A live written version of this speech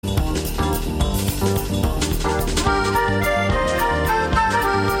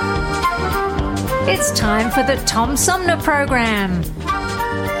It's time for the Tom Sumner Program.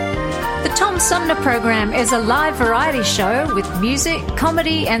 The Tom Sumner Program is a live variety show with music,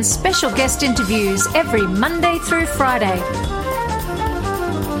 comedy and special guest interviews every Monday through Friday.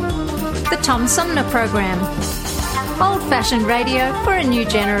 The Tom Sumner Program. Old-fashioned radio for a new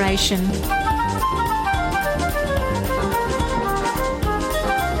generation.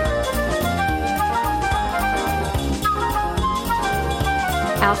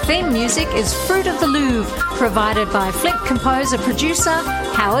 Our theme music is Fruit of the Louvre, provided by Flint composer-producer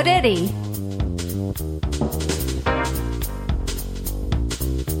Howard Eddy.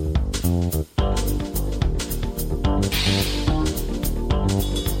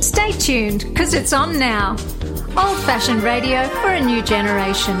 Stay tuned, because it's on now. Old-fashioned radio for a new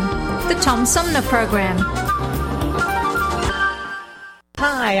generation. The Tom Sumner Program.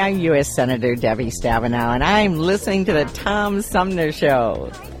 Hi, I'm U.S. Senator Debbie Stabenow, and I'm listening to the Tom Sumner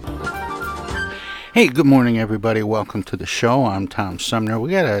Show. Hey, good morning, everybody. Welcome to the show. I'm Tom Sumner. We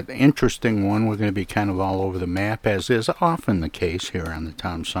got an interesting one. We're going to be kind of all over the map, as is often the case here on the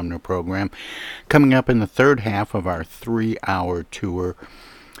Tom Sumner Program. Coming up in the third half of our 3-hour tour,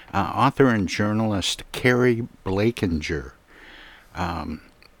 author and journalist Carrie Blakinger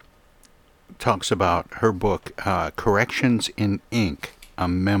talks about her book, Corrections in Ink, a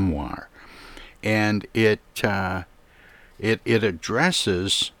memoir, and it addresses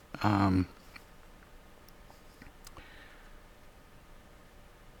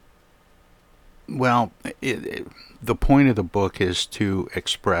the point of the book is to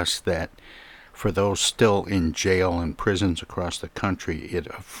express that for those still in jail and prisons across the country, it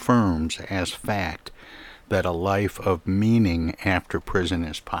affirms as fact that a life of meaning after prison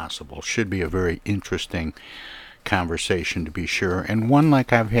is possible. Should be a very interesting conversation, to be sure, and one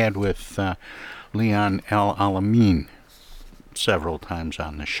like I've had with Leon El Alamin several times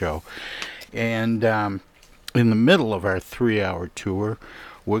on the show. And in the middle of our 3-hour tour,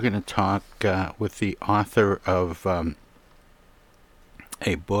 we're going to talk with the author of a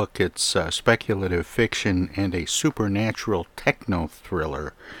book. It's speculative fiction and a supernatural techno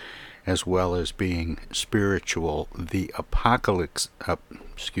thriller, as well as being spiritual. The Apocalypse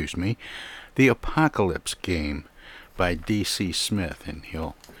Game by D.C. Smith, and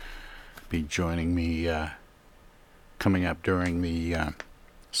he'll be joining me coming up during the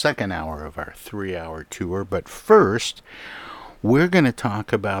second hour of our 3-hour tour. But first, we're going to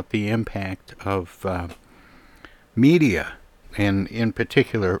talk about the impact of media, and in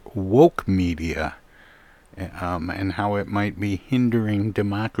particular woke media, and how it might be hindering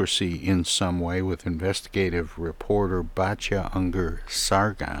democracy in some way, with investigative reporter Batya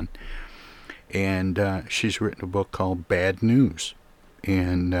Ungar-Sargon. And she's written a book called Bad News,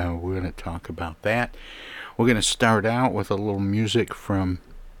 and we're going to talk about that. We're going to start out with a little music from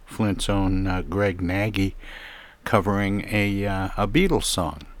Flint's own Greg Nagy, covering a Beatles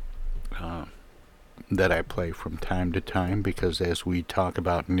song that I play from time to time, because as we talk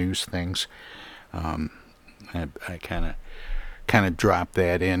about news things, I kind of drop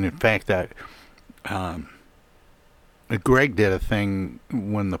that in. In fact, Greg did a thing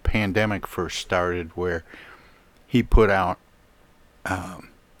when the pandemic first started where he put out,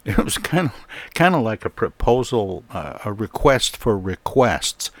 it was kind of like a proposal, a request for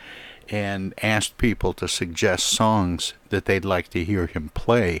requests, and asked people to suggest songs that they'd like to hear him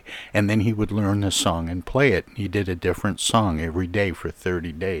play, and then he would learn the song and play it. He did a different song every day for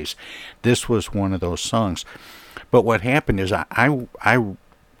 30 days. This was one of those songs. But what happened is I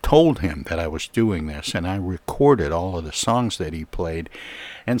told him that I was doing this, and I recorded all of the songs that he played,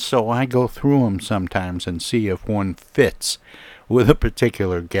 and so I go through them sometimes and see if one fits with a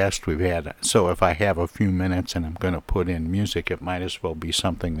particular guest we've had. So if I have a few minutes and I'm going to put in music, it might as well be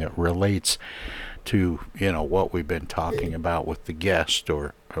something that relates to, what we've been talking about with the guest,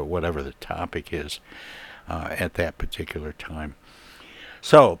 or whatever the topic is at that particular time.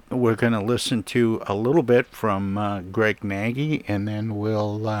 So we're going to listen to a little bit from Greg Nagy, and then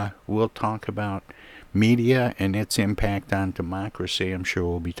we'll talk about media and its impact on democracy. I'm sure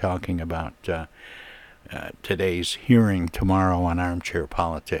we'll be talking about today's hearing tomorrow on Armchair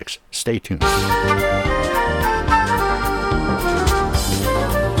Politics. Stay tuned.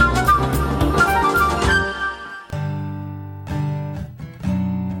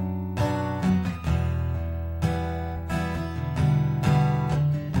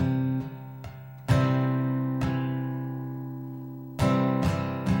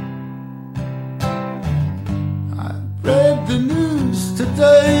 Read the news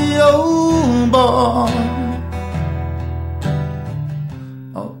today, old boy,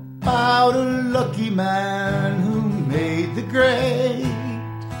 about a lucky man who made the grade.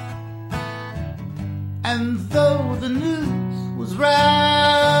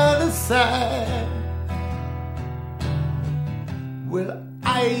 rather sad. Well,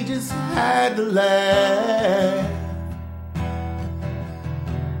 I just had to laugh.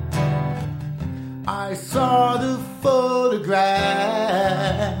 I saw the photograph.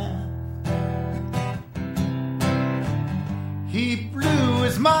 He blew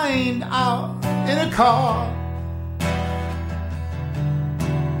his mind out in a car.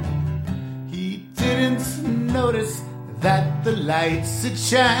 He didn't notice that the lights had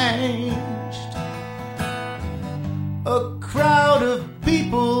changed. A crowd of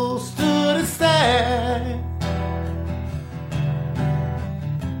people stood and stared.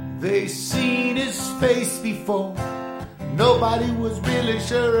 They seen his face before. Nobody was really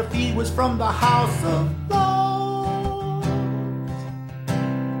sure if he was from the House of Lords.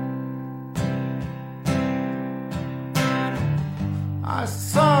 I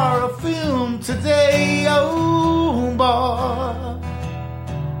saw a film today, oh boy.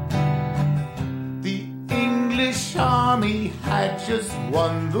 The English army had just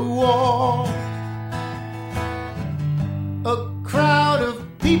won the war. A crowd of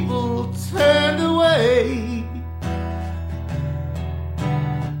people turned away,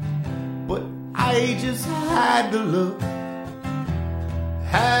 but I just had to look,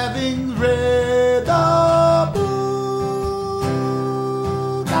 having read the book.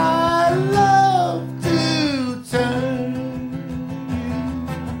 I love to turn.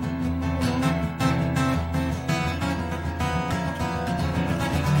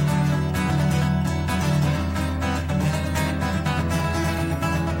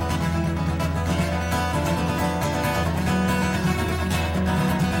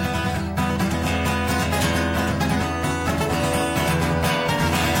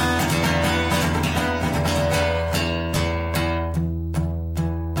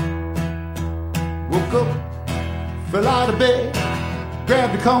 Woke up, fell out of bed,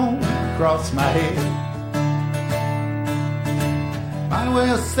 grabbed a comb across my head. Found my way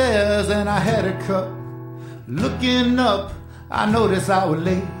upstairs and I had a cut. Looking up, I noticed I was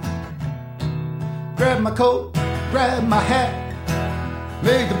late. Grabbed my coat, grabbed my hat,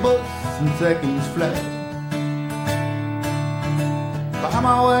 made the bus in seconds flat. Found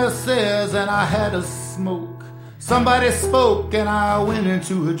my way upstairs and I had a smoke. Somebody spoke and I went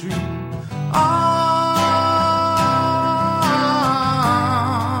into a dream.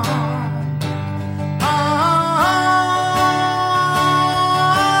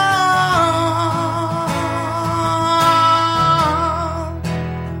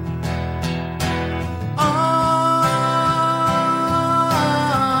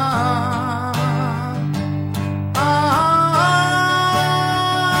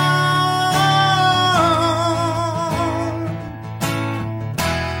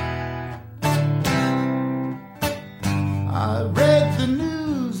 I read the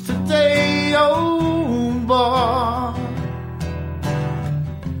news today, oh boy.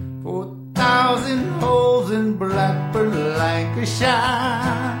 4,000 holes in Blackburn,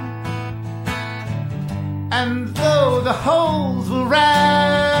 Lancashire. And though the holes were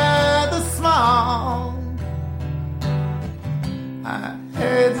rather small, I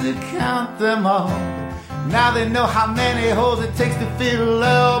had to count them all. Now they know how many holes it takes to fill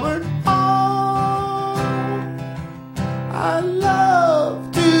Albert Hall. I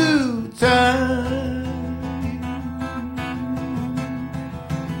love to turn.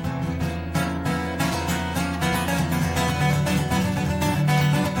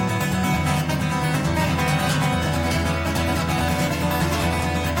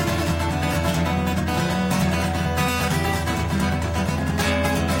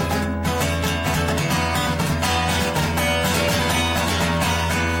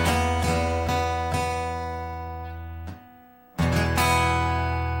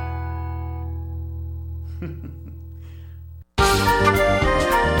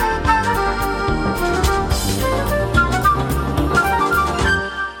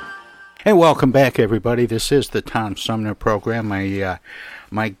 Hey, welcome back, everybody. This is the Tom Sumner program.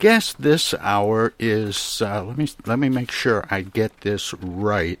 My guest this hour is let me make sure I get this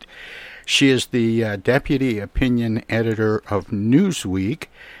right. She is the deputy opinion editor of Newsweek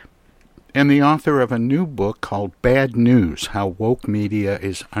and the author of a new book called Bad News: How Woke Media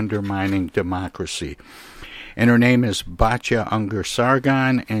is Undermining Democracy. And her name is Batya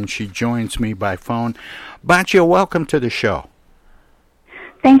Ungar-Sargon, and she joins me by phone. Batya, welcome to the show.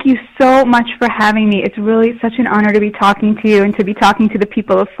 Thank you so much for having me. It's really such an honor to be talking to you and to be talking to the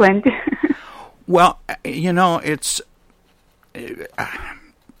people of Flint. Well, you know,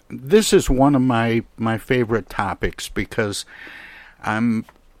 this is one of my favorite topics because I'm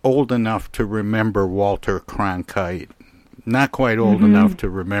old enough to remember Walter Cronkite not quite old enough to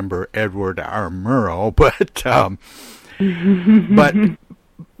remember Edward R. Murrow,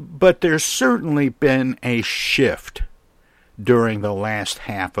 but there's certainly been a shift during the last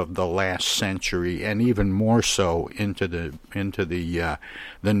half of the last century, and even more so into the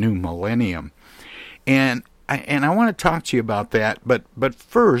new millennium. And I want to talk to you about that, but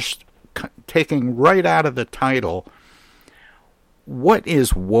first, taking right out of the title, what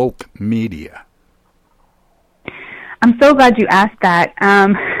is woke media? I'm so glad you asked that.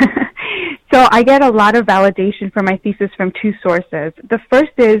 So I get a lot of validation for my thesis from two sources. The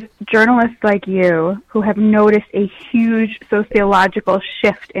first is journalists like you who have noticed a huge sociological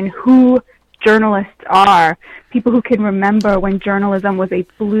shift in who journalists are, people who can remember when journalism was a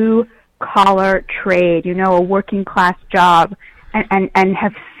blue-collar trade, a working-class job, and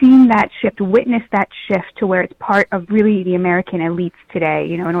have seen that shift, witnessed that shift to where it's part of really the American elites today.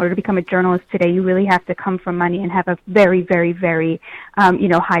 In order to become a journalist today, you really have to come from money and have a very, very, very,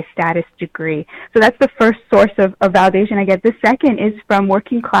 high status degree. So that's the first source of validation I get. The second is from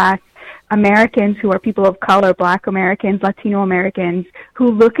working class Americans who are people of color, Black Americans, Latino Americans,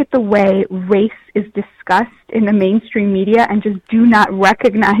 who look at the way race is discussed in the mainstream media and just do not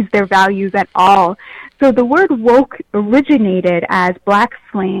recognize their values at all. So the word woke originated as Black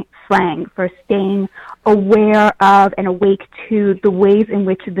slang for staying aware of and awake to the ways in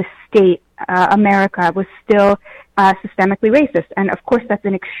which the state, America, was still systemically racist. And of course, that's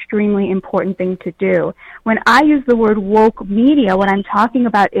an extremely important thing to do. When I use the word woke media, what I'm talking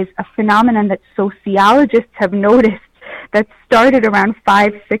about is a phenomenon that sociologists have noticed that started around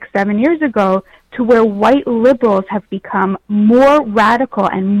 5, 6, 7 years ago, to where white liberals have become more radical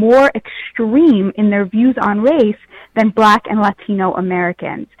and more extreme in their views on race than Black and Latino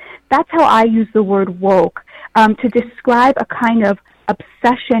Americans. That's how I use the word woke, to describe a kind of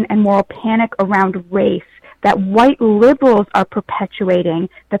obsession and moral panic around race that white liberals are perpetuating,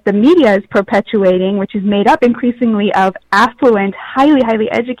 that the media is perpetuating, which is made up increasingly of affluent, highly, highly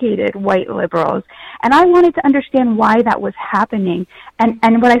educated white liberals. And I wanted to understand why that was happening.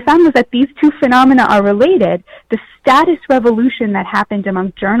 And what I found was that these two phenomena are related. The status revolution that happened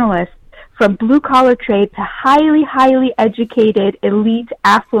among journalists from blue-collar trade to highly, highly educated, elite,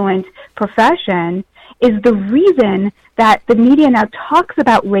 affluent profession is the reason that the media now talks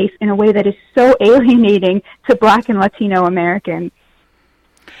about race in a way that is so alienating to Black and Latino Americans.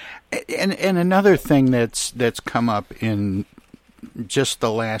 And another thing that's come up in just the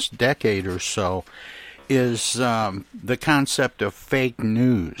last decade or so is the concept of fake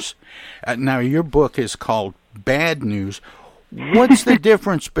news. Now, your book is called Bad News. What's the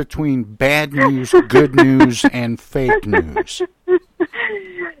difference between bad news, good news, and fake news?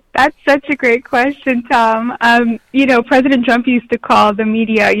 That's such a great question, Tom. President Trump used to call the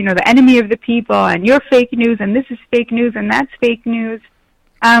media, the enemy of the people, and you're fake news, and this is fake news, and that's fake news.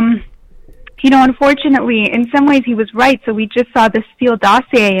 Unfortunately, in some ways he was right. So we just saw the Steele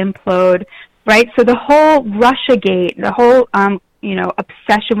dossier implode, right? So the whole Russiagate, the whole,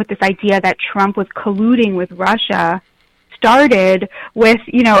 obsession with this idea that Trump was colluding with Russia started with,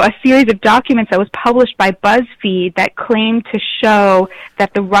 a series of documents that was published by BuzzFeed that claimed to show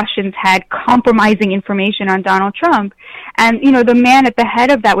that the Russians had compromising information on Donald Trump. And, the man at the head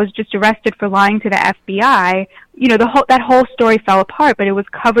of that was just arrested for lying to the FBI. That whole story fell apart, but it was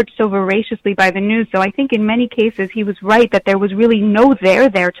covered so voraciously by the news. So I think in many cases he was right that there was really no there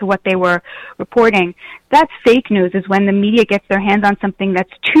to what they were reporting. That's fake news, is when the media gets their hands on something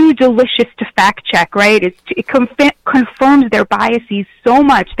that's too delicious to fact check, right? It confirms their biases so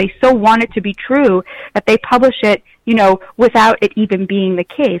much, they so want it to be true, that they publish it, without it even being the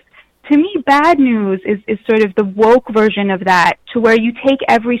case. To me, bad news is sort of the woke version of that, to where you take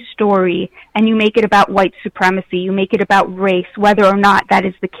every story and you make it about white supremacy, you make it about race, whether or not that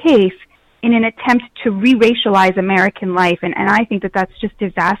is the case, in an attempt to re-racialize American life. And I think that that's just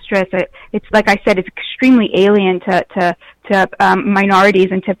disastrous. It's like I said, it's extremely alien to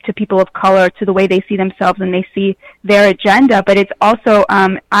minorities and to people of color, to the way they see themselves and they see their agenda. But it's also,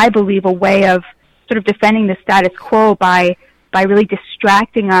 I believe, a way of sort of defending the status quo by really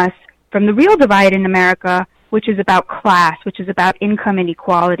distracting us from the real divide in America, which is about class, which is about income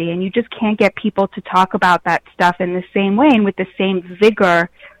inequality. And you just can't get people to talk about that stuff in the same way and with the same vigor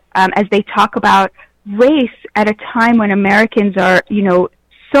as they talk about race at a time when Americans are,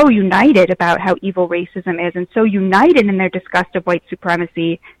 so united about how evil racism is and so united in their disgust of white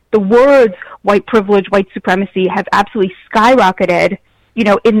supremacy. The words white privilege, white supremacy have absolutely skyrocketed,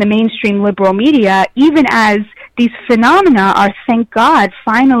 in the mainstream liberal media, even as these phenomena are, thank God,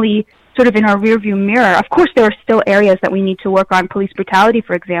 finally sort of in our rearview mirror. Of course, there are still areas that we need to work on, police brutality,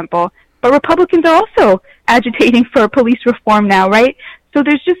 for example, But Republicans are also agitating for police reform now, right? So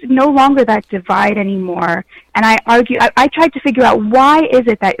there's just no longer that divide anymore. And I tried to figure out why is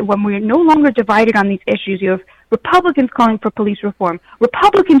it that when we're no longer divided on these issues, you have Republicans calling for police reform,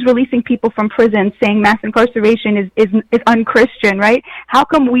 Republicans releasing people from prison saying mass incarceration is unchristian, right? How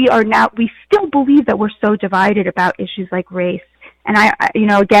come we still believe that we're so divided about issues like race? And I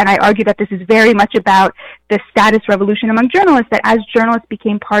argue that this is very much about the status revolution among journalists, that as journalists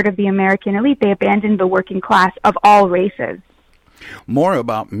became part of the American elite, they abandoned the working class of all races. More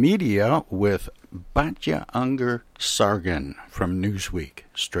about media with Batya Ungar-Sargon from Newsweek.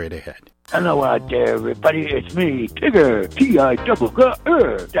 Straight ahead. Hello out there, everybody. It's me, Tigger.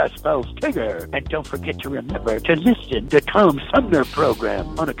 T-I-G-G-R. That spells Tigger. And don't forget to remember to listen to Tom Sumner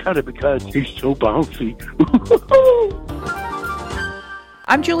program on account of because he's so bouncy.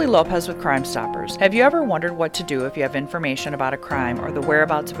 I'm Julie Lopez with Crime Stoppers. Have you ever wondered what to do if you have information about a crime or the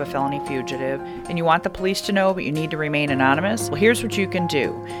whereabouts of a felony fugitive and you want the police to know but you need to remain anonymous? Well, here's what you can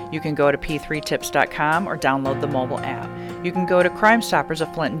do. You can go to p3tips.com or download the mobile app. You can go to Crime Stoppers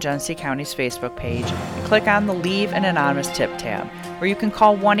of Flint and Genesee County's Facebook page and click on the Leave an Anonymous Tip tab, or you can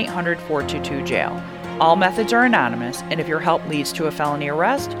call 1-800-422-JAIL. All methods are anonymous, and if your help leads to a felony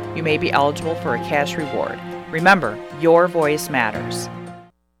arrest, you may be eligible for a cash reward. Remember, your voice matters.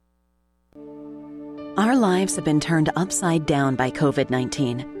 Our lives have been turned upside down by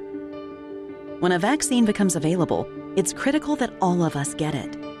COVID-19. When a vaccine becomes available, it's critical that all of us get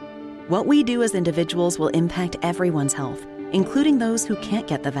it. What we do as individuals will impact everyone's health, including those who can't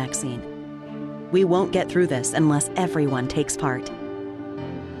get the vaccine. We won't get through this unless everyone takes part.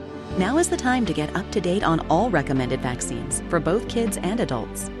 Now is the time to get up to date on all recommended vaccines for both kids and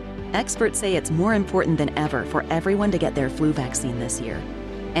adults. Experts say it's more important than ever for everyone to get their flu vaccine this year.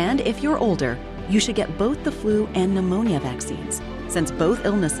 And if you're older, you should get both the flu and pneumonia vaccines, since both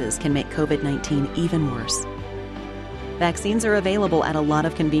illnesses can make COVID-19 even worse. Vaccines are available at a lot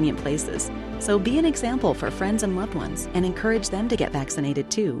of convenient places, so be an example for friends and loved ones and encourage them to get vaccinated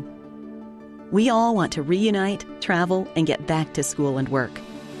too. We all want to reunite, travel, and get back to school and work,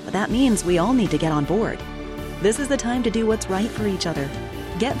 but that means we all need to get on board. This is the time to do what's right for each other.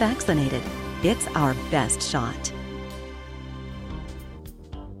 Get vaccinated. It's our best shot.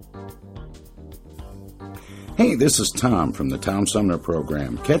 Hey, this is Tom from the Tom Sumner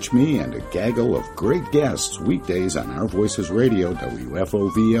Program. Catch me and a gaggle of great guests weekdays on Our Voices Radio,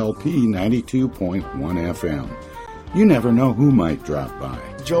 WFOVLP 92.1 FM. You never know who might drop by.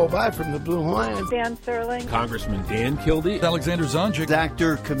 Joe Vai from the Blue Hawaiian. Dan Serling. Congressman Dan Kildee. Alexander Zonjic.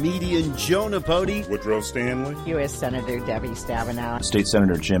 Actor, comedian Joe Napodi. Woodrow Stanley. U.S. Senator Debbie Stabenow. State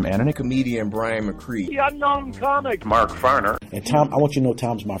Senator Jim Ananich. Comedian Brian McCree. The unknown comic. Mark Farner. And Tom, I want you to know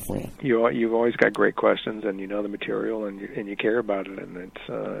Tom's my friend. You've always got great questions, and you know the material, and you care about it, and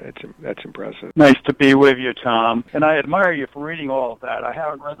that's impressive. Nice to be with you, Tom. And I admire you for reading all of that. I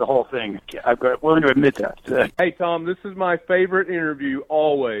haven't read the whole thing. I'm willing to admit that. Hey, Tom, this is my favorite interview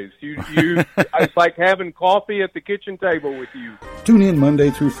always. It's like having coffee at the kitchen table with you. Tune in Monday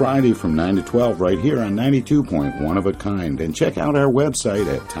through Friday from 9 to 12 right here on 92.1 of a kind, and check out our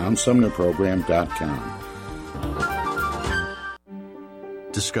website at TomSumnerProgram.com.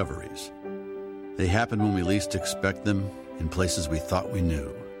 Discoveries. They happen when we least expect them, in places we thought we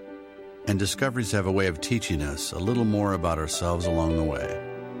knew. And discoveries have a way of teaching us a little more about ourselves along the way.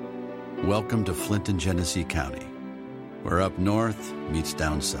 Welcome to Flint and Genesee County, where up north meets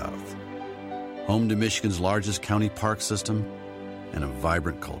down south. Home to Michigan's largest county park system and a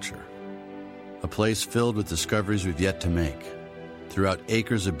vibrant culture. A place filled with discoveries we've yet to make, throughout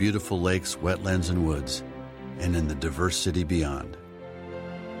acres of beautiful lakes, wetlands, and woods, and in the diverse city beyond.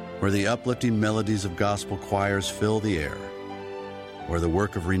 Where the uplifting melodies of gospel choirs fill the air. Where the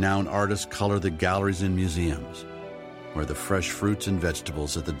work of renowned artists color the galleries and museums. Where the fresh fruits and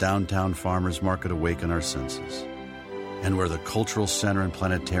vegetables at the downtown farmers market awaken our senses. And where the cultural center and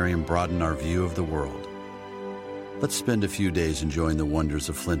planetarium broaden our view of the world. Let's spend a few days enjoying the wonders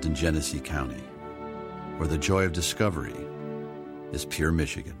of Flint and Genesee County, where the joy of discovery is pure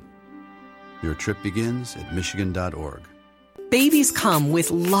Michigan. Your trip begins at Michigan.org. Babies come with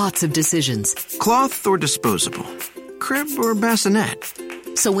lots of decisions. Cloth or disposable? Crib or bassinet?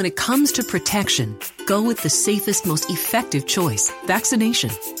 So when it comes to protection, go with the safest, most effective choice, vaccination.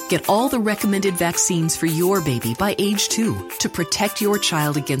 Get all the recommended vaccines for your baby by age 2 to protect your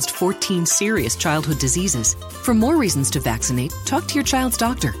child against 14 serious childhood diseases. For more reasons to vaccinate, talk to your child's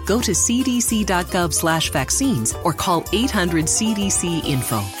doctor. Go to cdc.gov/vaccines or call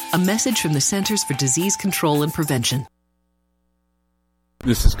 800-CDC-INFO. A message from the Centers for Disease Control and Prevention.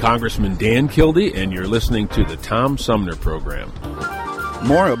 This is Congressman Dan Kildee, and you're listening to the Tom Sumner Program.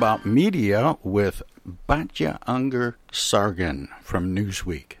 More about media with Batya Ungar-Sargon from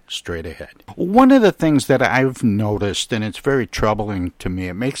Newsweek, straight ahead. One of the things that I've noticed, and it's very troubling to me,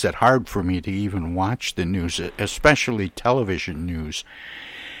 it makes it hard for me to even watch the news, especially television news,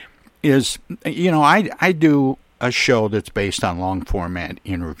 is, I do a show that's based on long format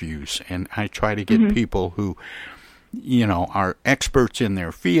interviews, and I try to get people who, are experts in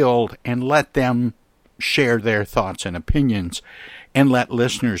their field and let them share their thoughts and opinions and let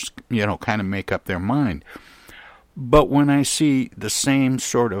listeners, kind of make up their mind. But when I see the same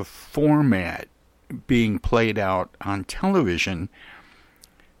sort of format being played out on television,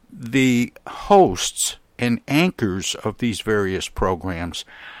 the hosts and anchors of these various programs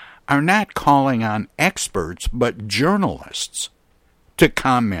are not calling on experts, but journalists to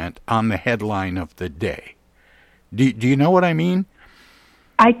comment on the headline of the day. Do you know what I mean?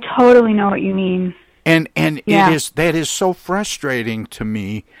 I totally know what you mean. And that is so frustrating to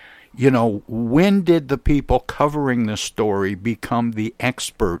me. When did the people covering the story become the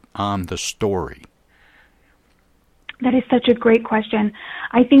expert on the story? That is such a great question.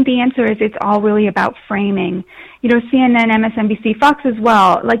 I think the answer is it's all really about framing. CNN, MSNBC, Fox as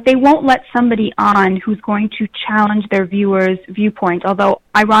well, they won't let somebody on who's going to challenge their viewers' viewpoint, although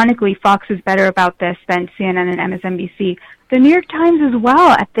ironically Fox is better about this than CNN and MSNBC. The New York Times as well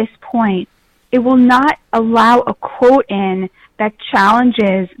at this point. It will not allow a quote in that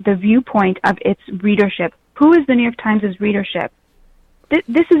challenges the viewpoint of its readership. Who is the New York Times' readership?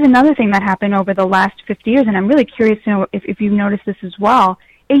 This is another thing that happened over the last 50 years, and I'm really curious to know if you've noticed this as well.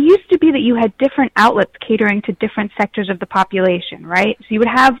 It used to be that you had different outlets catering to different sectors of the population, right? So you would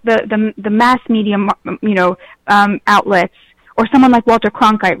have the mass media, outlets, or someone like Walter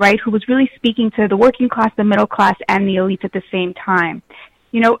Cronkite, right, who was really speaking to the working class, the middle class, and the elites at the same time.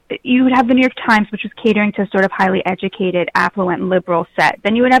 You would have the New York Times, which was catering to a sort of highly educated, affluent, liberal set.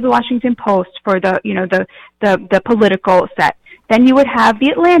 Then you would have the Washington Post for the political set. Then you would have the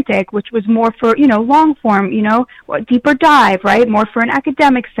Atlantic, which was more for, long form, deeper dive, right? More for an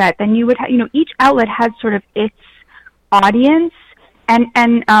academic set. Then you would have, each outlet had sort of its audience. And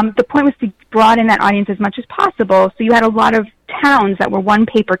the point was to broaden that audience as much as possible. So you had a lot of towns that were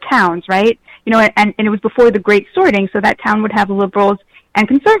one-paper towns, right? And it was before the Great Sorting, so that town would have liberals and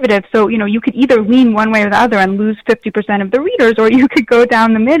conservatives. So, you could either lean one way or the other and lose 50% of the readers, or you could go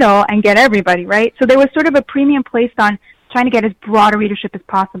down the middle and get everybody, right? So there was sort of a premium placed on trying to get as broad a readership as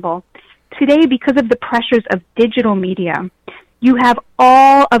possible. Today, because of the pressures of digital media, you have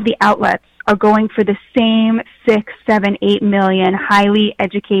all of the outlets are going for the same 6, 7, 8 million highly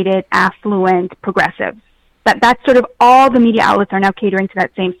educated, affluent progressives. That's sort of all the media outlets are now catering to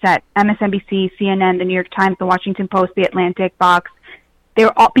that same set. MSNBC, CNN, the New York Times, the Washington Post, the Atlantic, Fox.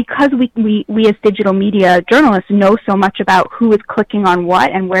 They're all, because we as digital media journalists know so much about who is clicking on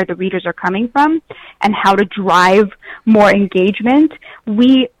what and where the readers are coming from and how to drive more engagement,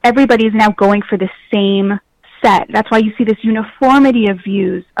 everybody is now going for the same set. That's why you see this uniformity of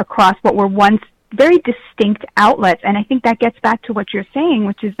views across what were once very distinct outlets. And I think that gets back to what you're saying,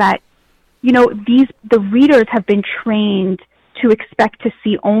 which is that, the readers have been trained to expect to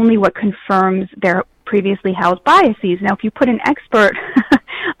see only what confirms their previously held biases. Now, if you put an expert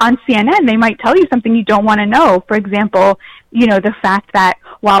on CNN, they might tell you something you don't want to know. For example, the fact that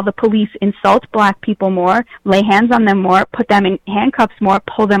while the police insult black people more, lay hands on them more, put them in handcuffs more,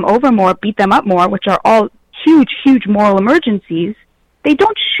 pull them over more, beat them up more, which are all huge, huge moral emergencies, they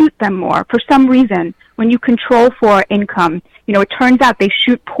don't shoot them more for some reason. When you control for income, it turns out they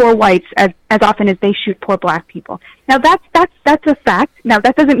shoot poor whites as often as they shoot poor black people. Now that's a fact. Now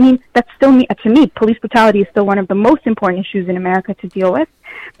that doesn't mean to me, police brutality is still one of the most important issues in America to deal with.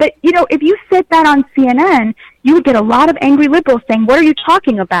 But if you said that on CNN, you would get a lot of angry liberals saying, "What are you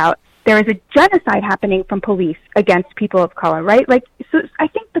talking about? There is a genocide happening from police against people of color," right? So I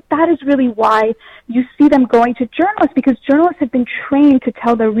think that is really why you see them going to journalists, because journalists have been trained to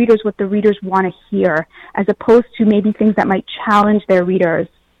tell their readers what the readers want to hear, as opposed to maybe things that might challenge their readers.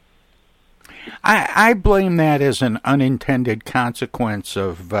 I blame that as an unintended consequence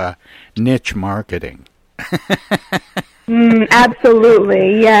of niche marketing.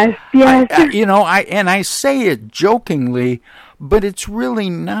 Absolutely, yes. I say it jokingly, but it's really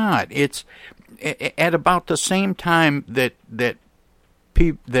not. It's at about the same time that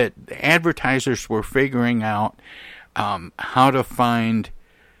advertisers were figuring out how to find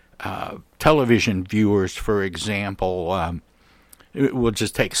television viewers, for example. We'll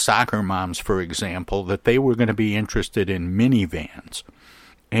just take soccer moms, for example, that they were going to be interested in minivans.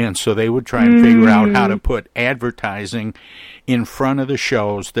 And so they would try and figure out how to put advertising in front of the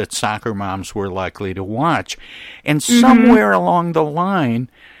shows that soccer moms were likely to watch. And somewhere along the line,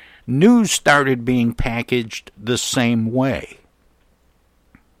 news started being packaged the same way.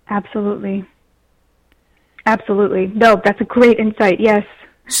 Absolutely. Absolutely. No, that's a great insight, yes.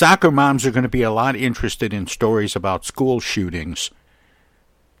 Soccer moms are going to be a lot interested in stories about school shootings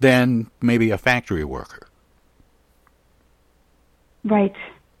than maybe a factory worker. Right.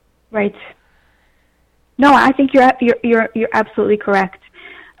 Right. No, I think you're absolutely correct.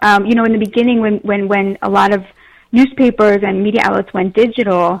 In the beginning, when a lot of newspapers and media outlets went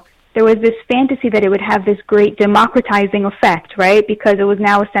digital, there was this fantasy that it would have this great democratizing effect, right? Because it was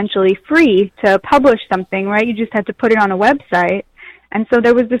now essentially free to publish something, right? You just had to put it on a website. And so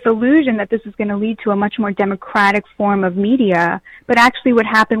there was this illusion that this was going to lead to a much more democratic form of media. But actually what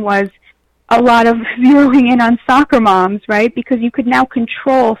happened was a lot of zeroing in on soccer moms, right? Because you could now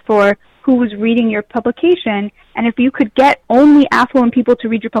control for who was reading your publication. And if you could get only affluent people to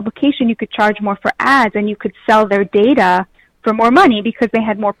read your publication, you could charge more for ads and you could sell their data for more money because they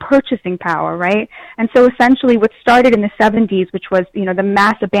had more purchasing power, right? And so essentially what started in the 70s, which was, the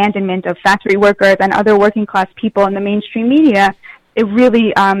mass abandonment of factory workers and other working class people in the mainstream media, it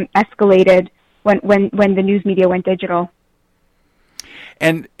really escalated when the news media went digital.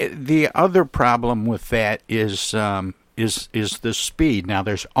 And the other problem with that is the speed. Now,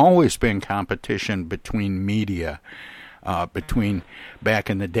 there's always been competition between media, between back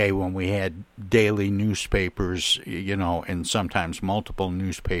in the day when we had daily newspapers, and sometimes multiple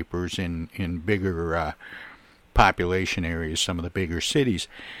newspapers in bigger population areas, some of the bigger cities.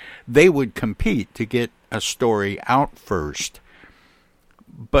 They would compete to get a story out first.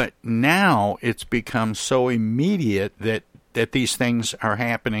 But now it's become so immediate that these things are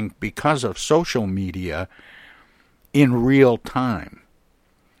happening because of social media in real time.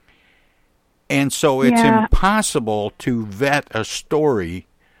 And so it's impossible to vet a story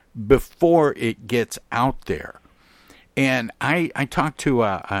before it gets out there. And I talked to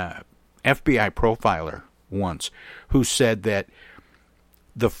a FBI profiler once who said that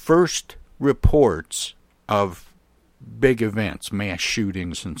the first reports of big events, mass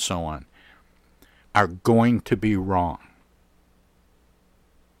shootings and so on, are going to be wrong.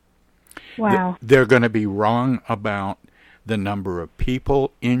 Wow. They're going to be wrong about the number of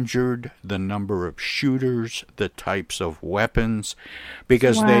people injured, the number of shooters, the types of weapons,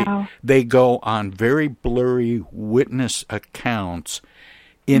 because they go on very blurry witness accounts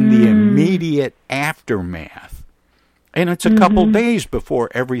in the immediate aftermath. And it's a couple days before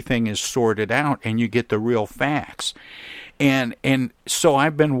everything is sorted out and you get the real facts. And so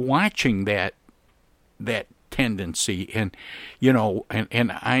I've been watching that tendency, and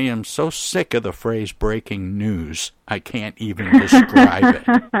I am so sick of the phrase breaking news, I can't even describe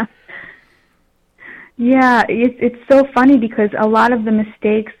it. Yeah, it's so funny because a lot of the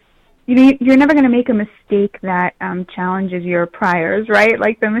mistakes, you're never going to make a mistake that challenges your priors, right?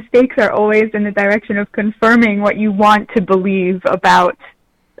 Like the mistakes are always in the direction of confirming what you want to believe about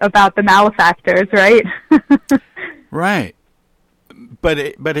the malefactors, right? Right. But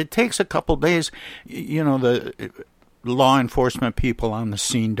it takes a couple days. The law enforcement people on the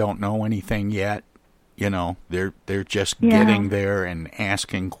scene don't know anything yet. They're just getting there and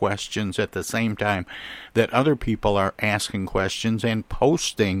asking questions at the same time that other people are asking questions and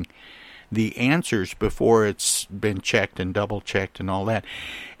posting the answers before it's been checked and double checked and all that.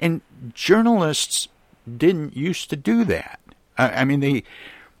 And journalists didn't used to do that. I mean,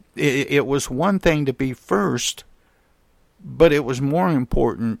 it was one thing to be first, but it was more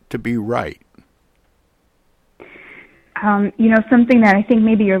important to be right. Something that I think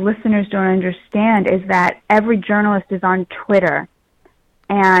maybe your listeners don't understand is that every journalist is on Twitter.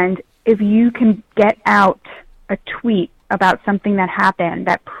 And if you can get out a tweet about something that happened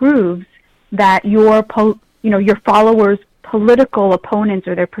that proves that your followers' political opponents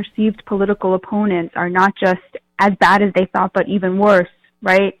or their perceived political opponents are not just as bad as they thought, but even worse,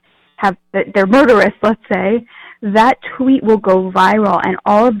 right? They're murderous, let's say, that tweet will go viral, and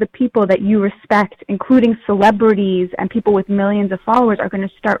all of the people that you respect, including celebrities and people with millions of followers, are going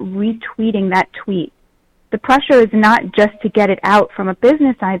to start retweeting that tweet. The pressure is not just to get it out from a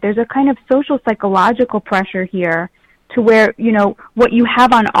business side. There's a kind of social psychological pressure here to where, what you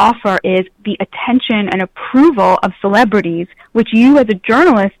have on offer is the attention and approval of celebrities, which you as a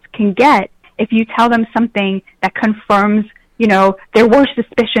journalist can get if you tell them something that confirms their worst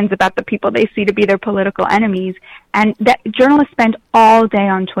suspicions about the people they see to be their political enemies. And that journalists spend all day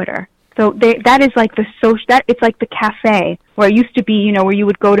on Twitter. So that is like it's like the cafe where it used to be, you know, where you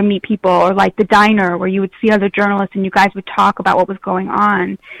would go to meet people, or like the diner where you would see other journalists and you guys would talk about what was going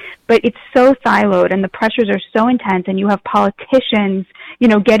on. But it's so siloed and the pressures are so intense, and you have politicians, you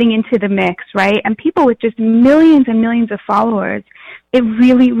know, getting into the mix, right? And people with just millions and millions of followers. It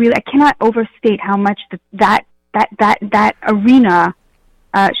really, really, I cannot overstate how much that arena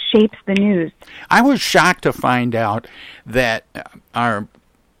shapes the news. I was shocked to find out that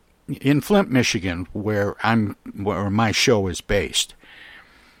in Flint, Michigan, where my show is based,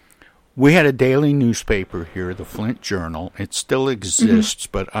 we had a daily newspaper here, the Flint Journal. It still exists,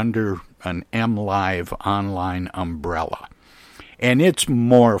 but under an MLive online umbrella. And it's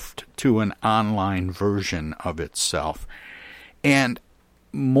morphed to an online version of itself. And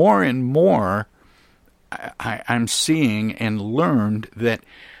more, I'm seeing and learned that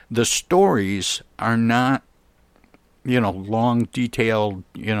the stories are not, you know, long, detailed,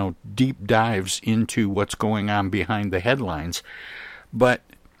 you know, deep dives into what's going on behind the headlines, but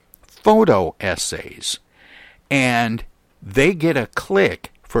photo essays. And they get a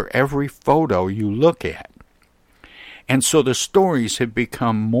click for every photo you look at. And so the stories have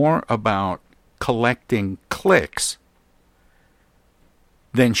become more about collecting clicks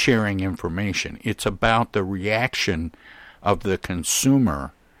than sharing information. It's about the reaction of the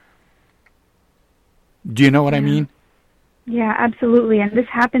consumer. Do you know what I mean? Yeah, absolutely. And this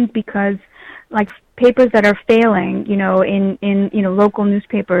happens because, like, papers that are failing, you know, in you know, local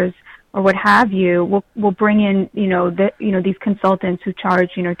newspapers or what have you, will bring in, you know, these consultants who charge,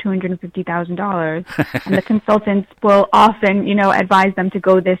 you know, $250,000, and the consultants will often, you know, advise them to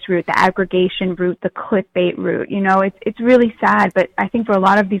go this route, the aggregation route, the clickbait route. You know, it's really sad, but I think for a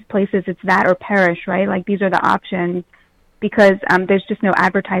lot of these places, it's that or perish, right? Like, these are the options, because there's just no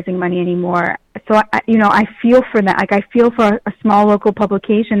advertising money anymore. So, I feel for that. Like, I feel for a small local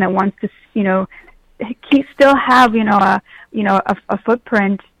publication that wants to, you know, still have, a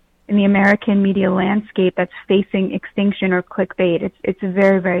footprint in the American media landscape that's facing extinction or clickbait. It's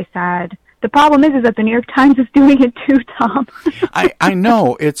very, very sad. The problem is that the New York Times is doing it too, Tom. I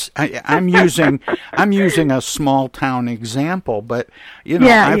know I'm using a small town example, but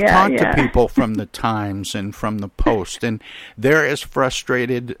I've talked to people from the Times and from the Post, and they're as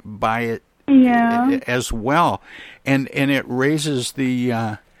frustrated by it as well, and it raises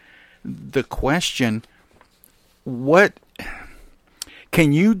the question: what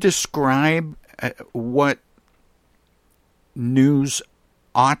can you describe what news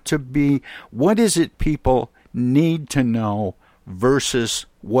ought to be? What is it people need to know versus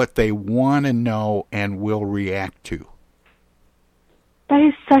what they want to know and will react to? That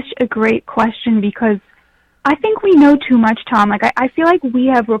is such a great question, because I think we know too much, Tom. Like, I feel like we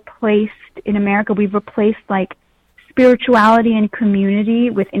have replaced, in America, we've replaced, like, spirituality and community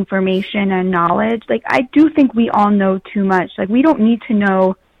with information and knowledge. Like, I do think we all know too much. Like, we don't need to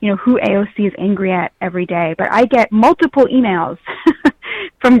know, who AOC is angry at every day. But I get multiple emails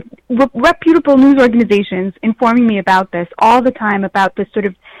from reputable news organizations informing me about this all the time, about this sort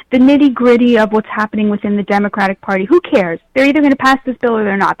of the nitty-gritty of what's happening within the Democratic Party. Who cares? They're either going to pass this bill or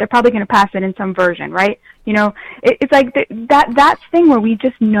they're not. They're probably going to pass it in some version, right? It's like that thing where we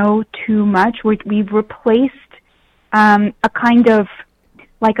just know too much. We've replaced a kind of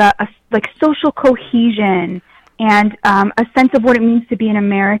like like social cohesion and a sense of what it means to be an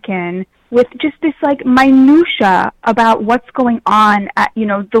American with just this like minutia about what's going on at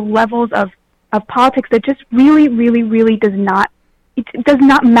the levels of politics that just really, really, really does not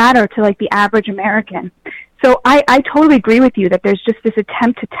matter to like the average American. So I totally agree with you that there's just this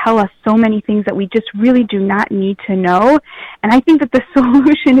attempt to tell us so many things that we just really do not need to know. And I think that the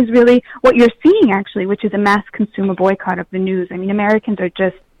solution is really what you're seeing, actually, which is a mass consumer boycott of the news. I mean, Americans are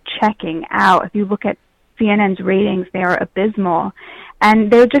just checking out. If you look at CNN's ratings, they are abysmal.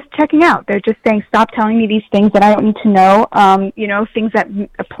 And they're just checking out. They're just saying, stop telling me these things that I don't need to know, things that,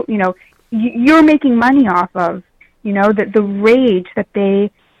 you're making money off of, the rage that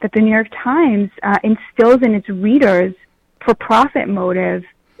the New York Times instills in its readers for profit motive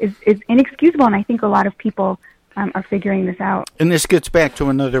is inexcusable, and I think a lot of people are figuring this out. And this gets back to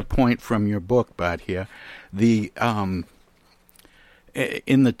another point from your book, Batya.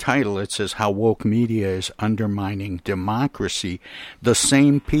 In the title, it says how woke media is undermining democracy. The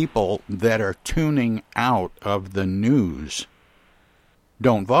same people that are tuning out of the news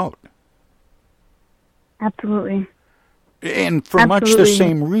don't vote. Absolutely. And for much the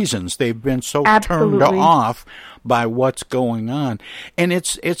same reasons. They've been so turned off by what's going on. And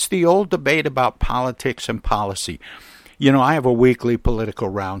it's the old debate about politics and policy. I have a weekly political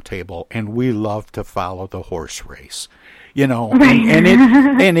roundtable, and we love to follow the horse race. you know, Right.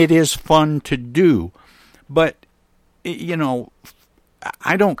 and it is fun to do. But, you know,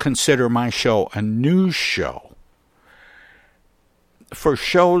 I don't consider my show a news show. For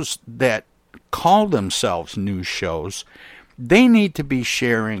shows that call themselves news shows, they need to be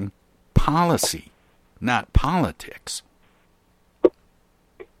sharing policy, not politics.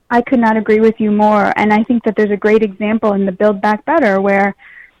 I could not agree with you more. And I think that there's a great example in the Build Back Better where,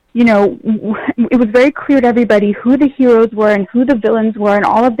 you know, it was very clear to everybody who the heroes were and who the villains were and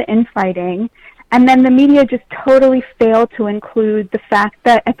all of the infighting. And then the media just totally failed to include the fact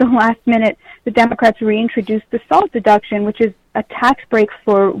that at the last minute, the Democrats reintroduced the SALT deduction, which is a tax break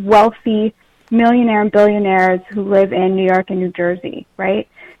for wealthy millionaire and billionaires who live in New York and New Jersey, right?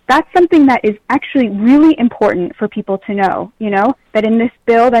 That's something that is actually really important for people to know, you know, that in this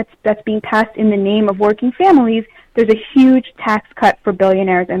bill that's being passed in the name of working families, there's a huge tax cut for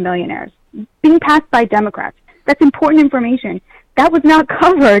billionaires and millionaires being passed by Democrats. That's important information. That was not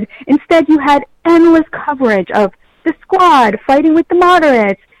covered. Instead, you had endless coverage of the Squad fighting with the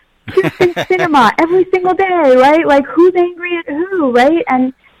moderates, Kirsten Sinema every single day, right? Like, who's angry at who, right?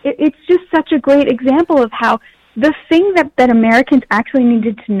 And it's just such a great example of how the thing that Americans actually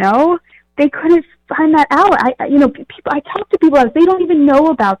needed to know, they couldn't find that out. I talk to people, they don't even know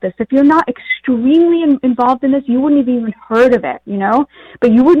about this. If you're not extremely involved in this, you wouldn't have even heard of it, you know?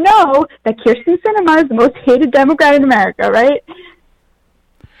 But you would know that Kirsten Sinema is the most hated Democrat in America, right?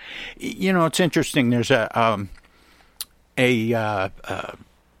 You know, it's interesting. There's a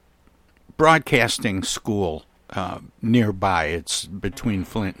broadcasting school nearby. It's between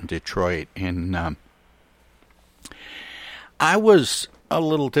Flint and Detroit, and I was a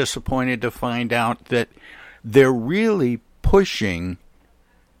little disappointed to find out that they're really pushing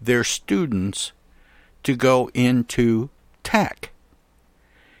their students to go into tech.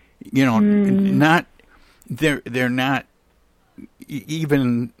 You know, they're not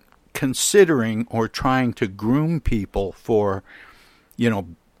even considering or trying to groom people for, you know,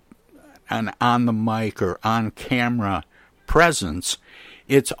 an on the mic or on camera presence.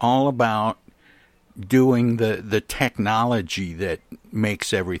 It's all about doing the technology that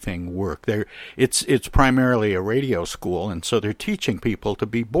makes everything work. It's primarily a radio school, and so they're teaching people to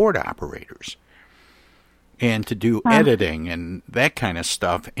be board operators and to do editing and that kind of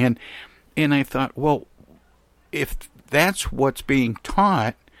stuff. And I thought, well, if that's what's being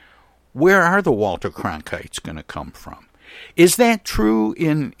taught, where are the Walter Cronkites going to come from? Is that true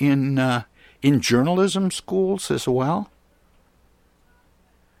in journalism schools as well?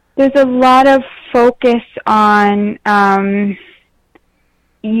 There's a lot of focus on,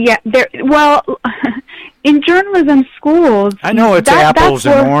 in journalism schools. I know it's apples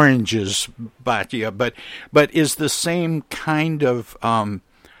and oranges, Batya, but is the same kind of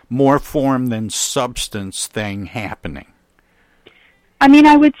more form than substance thing happening? I mean,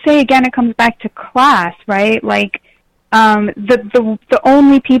 I would say, again, it comes back to class, right? Like, the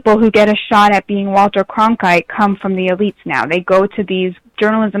only people who get a shot at being Walter Cronkite come from the elites now. They go to these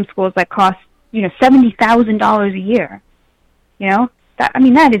journalism schools that cost, you know, $70,000 a year. You know, that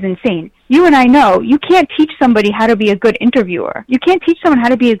is insane. You and I know you can't teach somebody how to be a good interviewer. You can't teach someone how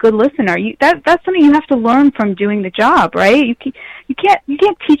to be a good listener. That's something you have to learn from doing the job, right? You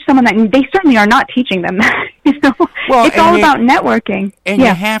can't teach someone that, and they certainly are not teaching them that. You know, well, it's all about networking. And you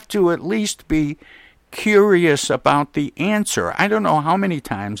have to at least be curious about the answer. I don't know how many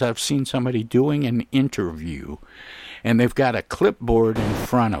times I've seen somebody doing an interview and they've got a clipboard in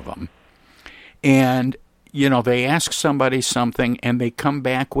front of them, and you know, they ask somebody something and they come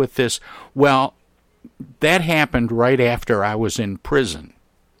back with this, well, that happened right after I was in prison.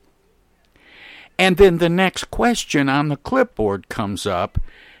 And then the next question on the clipboard comes up,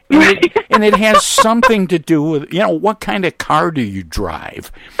 and it has something to do with, you know, what kind of car do you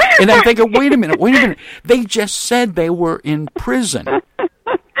drive? And I'm thinking, wait a minute. They just said they were in prison.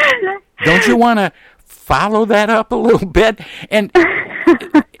 Don't you want to follow that up a little bit? And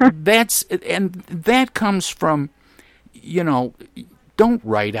that comes from, you know, don't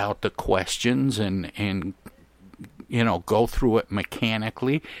write out the questions and you know, go through it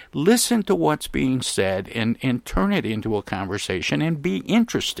mechanically. Listen to what's being said and turn it into a conversation and be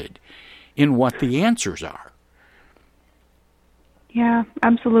interested in what the answers are. Yeah,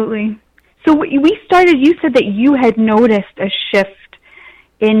 absolutely. So you said that you had noticed a shift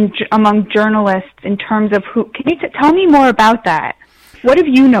among journalists in terms of who. Can you tell me more about that? What have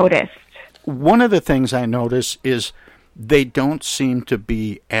you noticed? One of the things I notice is they don't seem to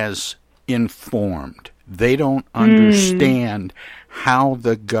be as informed. They don't understand how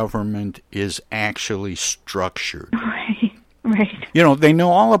the government is actually structured. Right. You know, they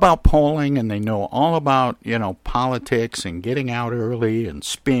know all about polling, and they know all about, you know, politics and getting out early and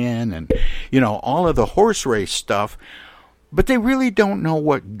spin and, you know, all of the horse race stuff, but they really don't know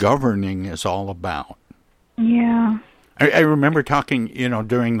what governing is all about. Yeah. I remember talking, you know,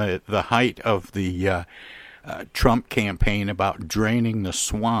 during the height of the Trump campaign about draining the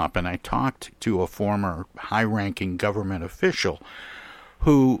swamp, and I talked to a former high-ranking government official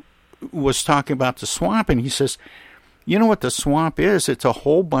who was talking about the swamp, and he says, you know what the swamp is? It's a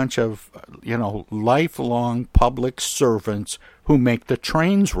whole bunch of, you know, lifelong public servants who make the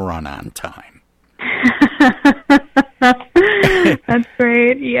trains run on time. That's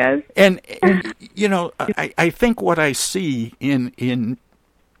great, yes. And you know, I think what I see in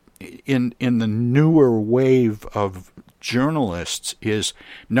the newer wave of journalists is,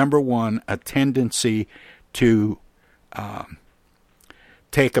 number one, a tendency to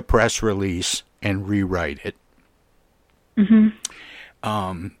take a press release and rewrite it. Mm-hmm.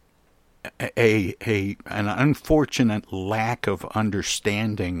 An unfortunate lack of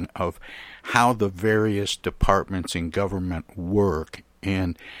understanding of how the various departments in government work,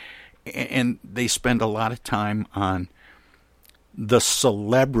 and they spend a lot of time on the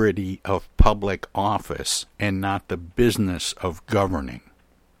celebrity of public office and not the business of governing.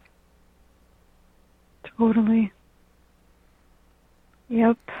 Totally.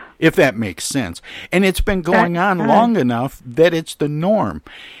 Yep. If that makes sense. And it's been going on long enough that it's the norm.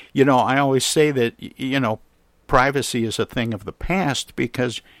 You know, I always say that, you know, privacy is a thing of the past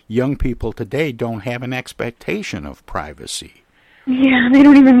because young people today don't have an expectation of privacy. Yeah, they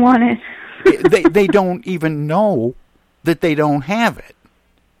don't even want it. they don't even know that they don't have it.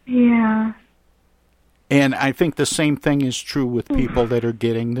 Yeah. And I think the same thing is true with people that are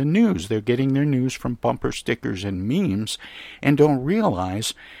getting the news. They're getting their news from bumper stickers and memes and don't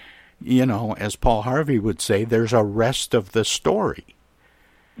realize, you know, as Paul Harvey would say, there's a rest of the story.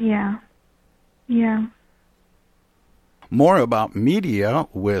 Yeah. Yeah. More about media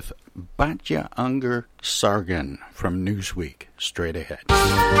with Batya Ungar-Sargon from Newsweek. Straight ahead.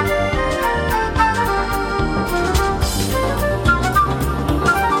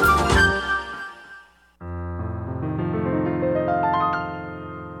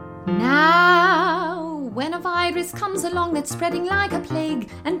 Now, when a virus comes along that's spreading like a plague,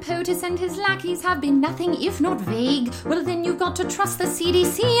 and POTUS and his lackeys have been nothing if not vague, well then you've got to trust the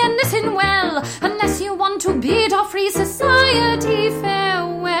CDC and listen well, unless you want to bid our free society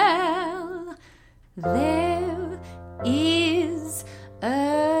farewell. There is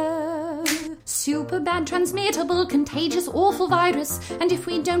a super bad, transmittable, contagious, awful virus, and if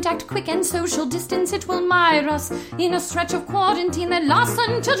we don't act quick and social distance, it will mire us in a stretch of quarantine that lasts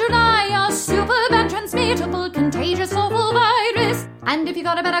until July. A super bad, transmittable, contagious, awful virus. And if you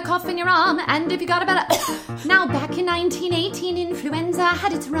got a better cough in your arm, and if you got a better... Now, back in 1918, influenza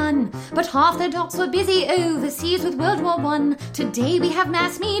had its run, but half the docs were busy overseas with World War I. Today we have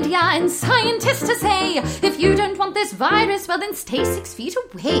mass media and scientists to say, if you don't want this virus, well then stay 6 feet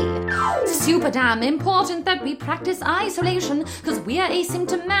away. Super damn important that we practice isolation, cause we're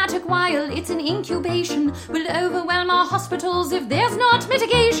asymptomatic while it's in incubation. We'll overwhelm our hospitals if there's not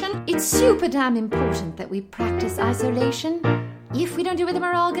mitigation. It's super damn important that we practice isolation. If we don't do it, then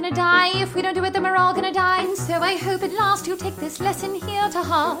we're all gonna die. If we don't do it, then we're all gonna die. And so I hope at last you'll take this lesson here to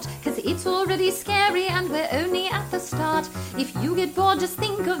heart, cause it's already scary and we're only at the start. If you get bored, just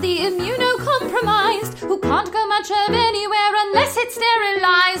think of the immunocompromised, who can't go much of anywhere unless it's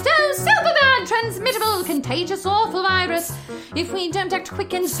sterilized. Oh, super bad, transmittable, contagious, awful virus. If we don't act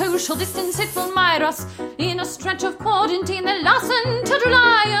quick and social distance, it will mire us in a stretch of quarantine that lasts until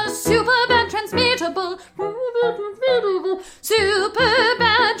July. A super bad, transmittable, super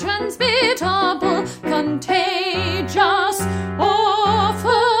bad, transmittable, contagious,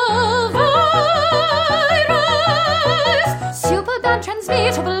 awful virus. Super bad,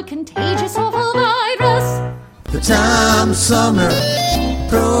 transmittable, contagious, awful virus. The Tom Sumner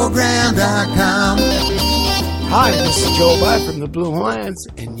Program.com. Hi, this is Joe By from the Blue Lions,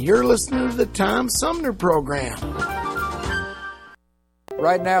 and you're listening to the Tom Sumner Program.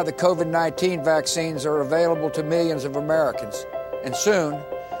 Right now, the COVID-19 vaccines are available to millions of Americans, and soon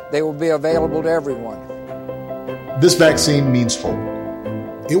they will be available to everyone. This vaccine means hope.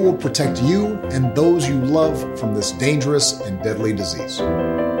 It will protect you and those you love from this dangerous and deadly disease.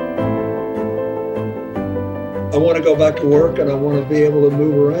 I want to go back to work, and I want to be able to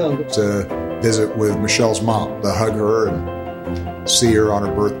move around. To visit with Michelle's mom, to hug her and see her on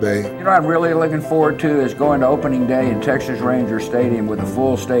her birthday. You know what I'm really looking forward to is going to opening day in Texas Ranger Stadium with a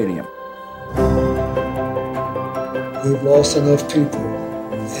full stadium. We've lost enough people,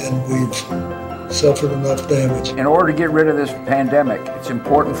 and we've suffered enough damage. In order to get rid of this pandemic, it's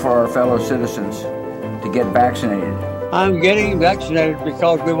important for our fellow citizens to get vaccinated. I'm getting vaccinated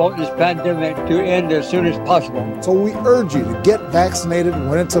because we want this pandemic to end as soon as possible. So we urge you to get vaccinated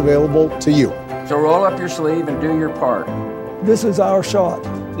when it's available to you. So roll up your sleeve and do your part. This is our shot.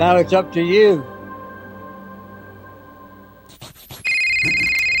 Now it's up to you.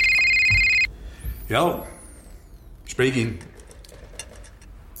 Hello. Speaking.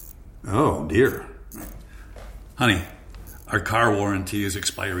 Oh, dear. Honey, our car warranty is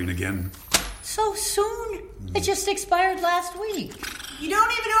expiring again. So soon? It just expired last week. You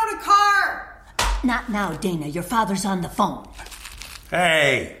don't even own a car! Not now, Dana. Your father's on the phone.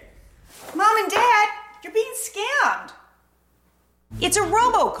 Hey! Mom and Dad, you're being scammed. It's a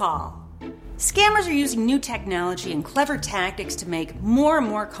robocall. Scammers are using new technology and clever tactics to make more and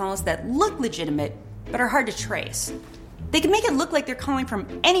more calls that look legitimate but are hard to trace. They can make it look like they're calling from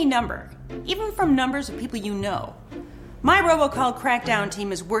any number, even from numbers of people you know. My robocall crackdown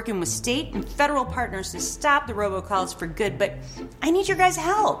team is working with state and federal partners to stop the robocalls for good, but I need your guys'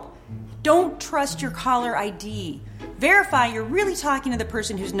 help. Don't trust your caller ID. Verify you're really talking to the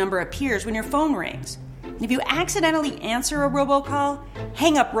person whose number appears when your phone rings. And if you accidentally answer a robocall,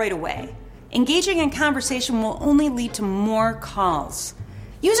 hang up right away. Engaging in conversation will only lead to more calls.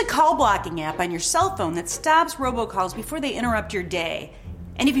 Use a call blocking app on your cell phone that stops robocalls before they interrupt your day.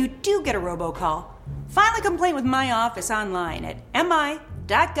 And if you do get a robocall, file a complaint with my office online at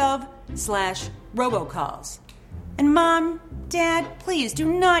mi.gov/robocalls. And Mom, Dad, please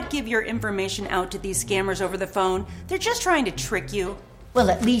do not give your information out to these scammers over the phone. They're just trying to trick you.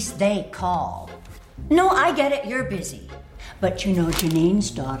 Well, at least they call. No, I get it, you're busy. But you know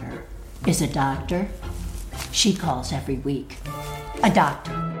Janine's daughter is a doctor. She calls every week. A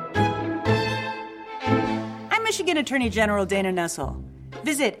doctor. I'm Michigan Attorney General Dana Nessel.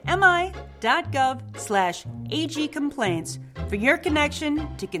 Visit mi.gov/AG complaints for your connection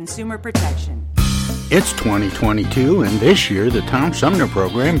to consumer protection. It's 2022, and this year the Tom Sumner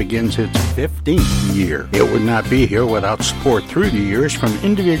program begins its 15th year. It would not be here without support through the years from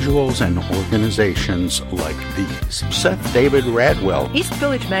individuals and organizations like these. Seth David Radwell, East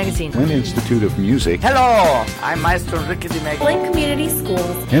Village Magazine, Flint Institute of Music, hello, I'm Maestro Rickety Mag, Flint Community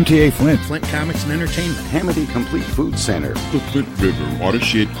Schools, MTA Flint, Flint Comics and Entertainment, Hamady Complete Food Center, the Flint River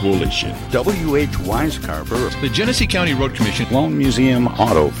Watershed Coalition, W.H. Wisecarver, the Genesee County Road Commission, Lone Museum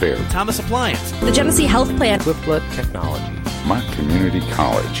Auto Fair, Thomas Appliance, the Genesee Health Plan, Swiftlet Technology, Mott Community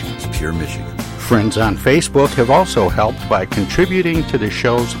College, Pure Michigan. Friends on Facebook have also helped by contributing to the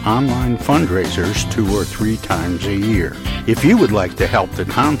show's online fundraisers 2 or 3 times a year. If you would like to help the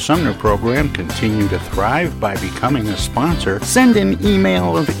Tom Sumner program continue to thrive by becoming a sponsor, send an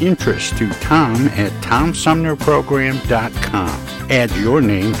email of interest to tom@tomsumnerprogram.com. Add your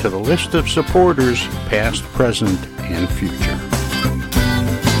name to the list of supporters, past, present, and future.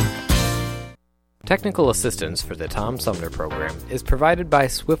 Technical assistance for the Tom Sumner program is provided by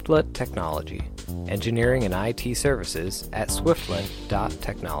Swiftlet Technology, engineering and IT services at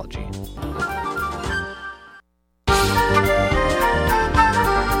swiftlet.technology.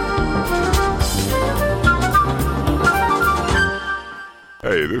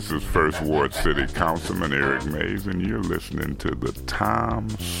 Hey, this is First Ward City Councilman Eric Mays, and you're listening to the Tom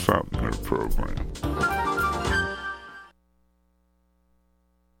Sumner program.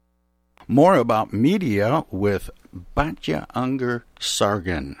 More about media with Batya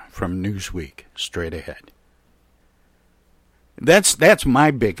Ungar-Sargon from Newsweek, straight ahead. That's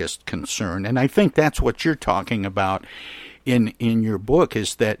my biggest concern, and I think that's what you're talking about in your book,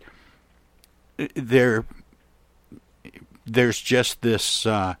 is that there's just this,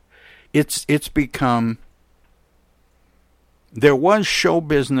 it's become, there was show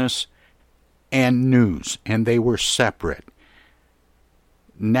business and news, and they were separate.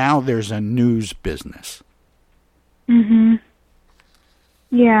 Now there's a news business. Mhm.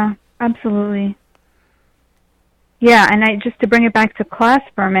 Yeah, absolutely. Yeah, and just to bring it back to class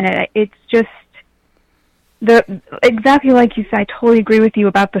for a minute, it's just exactly like you said. I totally agree with you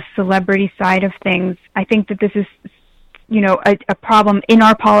about the celebrity side of things. I think that this is, a problem in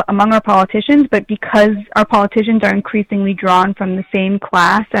among our politicians, but because our politicians are increasingly drawn from the same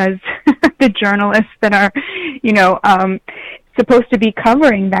class as the journalists that are, supposed to be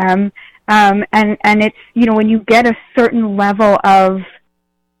covering them, and it's, when you get a certain level of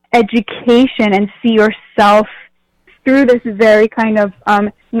education and see yourself through this very kind of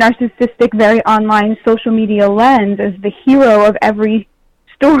narcissistic, very online social media lens as the hero of every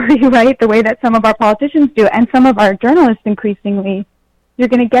story, right, the way that some of our politicians do, and some of our journalists increasingly, you're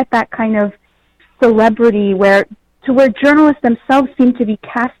going to get that kind of celebrity where to where journalists themselves seem to be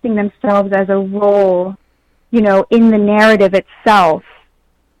casting themselves as a role, in the narrative itself,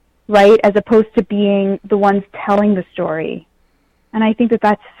 right, as opposed to being the ones telling the story. And I think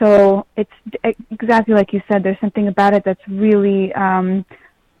that's it's exactly like you said, there's something about it that's really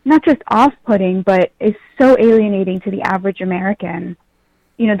not just off-putting, but is so alienating to the average American.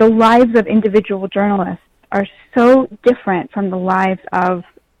 The lives of individual journalists are so different from the lives of,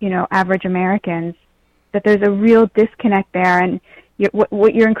 average Americans that there's a real disconnect there. And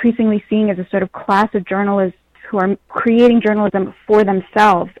what you're increasingly seeing is a sort of class of journalists who are creating journalism for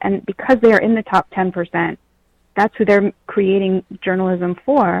themselves. And because they are in the top 10%, that's who they're creating journalism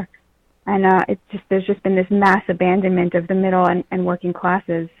for. And there's just been this mass abandonment of the middle and working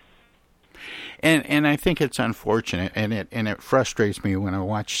classes. And I think it's unfortunate, and it frustrates me when I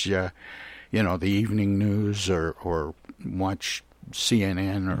watch the evening news or watch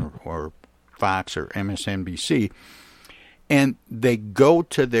CNN or Fox or MSNBC, and they go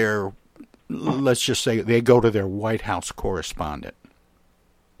to their, let's just say, they go to their White House correspondent.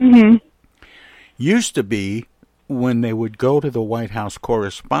 Mm-hmm. Used to be, when they would go to the White House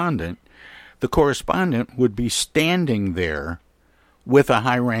correspondent, the correspondent would be standing there with a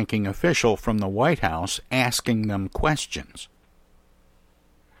high-ranking official from the White House asking them questions.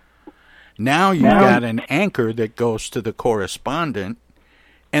 Now you've got an anchor that goes to the correspondent,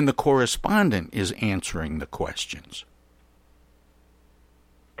 and the correspondent is answering the questions.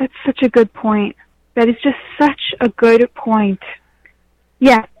 That's such a good point. That is just such a good point.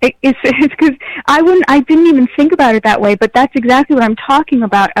 Yeah, it's because I didn't even think about it that way, but that's exactly what I'm talking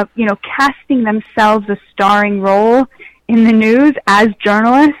about, of, casting themselves a starring role in the news as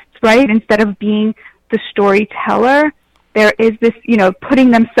journalists, right? Instead of being the storyteller, there is this,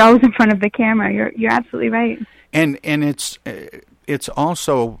 putting themselves in front of the camera. You're absolutely right. And it's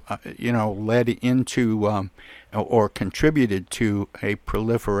also, led into or contributed to a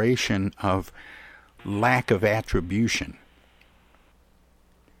proliferation of lack of attribution.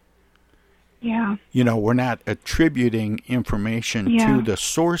 Yeah. We're not attributing information to the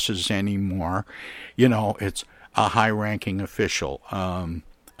sources anymore. It's a high-ranking official, an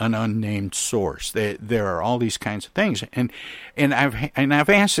unnamed source. There are all these kinds of things, and I've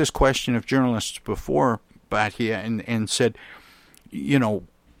asked this question of journalists before, Batya, and said,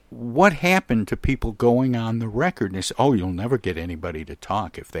 what happened to people going on the record? And they say, "Oh, you'll never get anybody to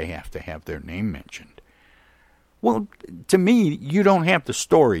talk if they have to have their name mentioned." Well, to me, you don't have the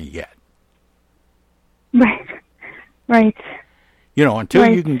story yet. Right. Until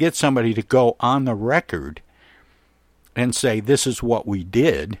you can get somebody to go on the record and say, "This is what we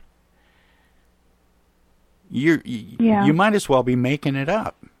did," you might as well be making it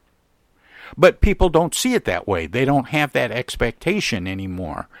up. But people don't see it that way. They don't have that expectation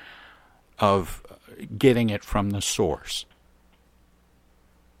anymore of getting it from the source.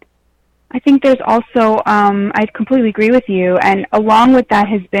 I think there's also, I completely agree with you, and along with that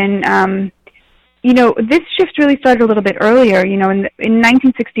has been, this shift really started a little bit earlier. In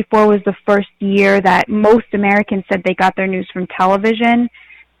 1964 was the first year that most Americans said they got their news from television,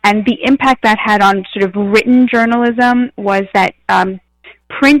 and the impact that had on sort of written journalism was that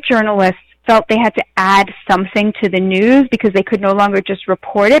print journalists felt they had to add something to the news because they could no longer just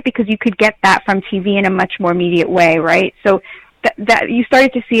report it, because you could get that from TV in a much more immediate way, right? So that you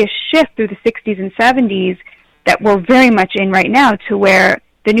started to see a shift through the 60s and 70s that we're very much in right now, to where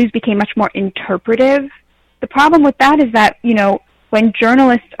the news became much more interpretive. The problem with that is that, when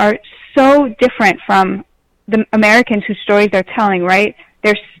journalists are so different from the Americans whose stories they're telling, right?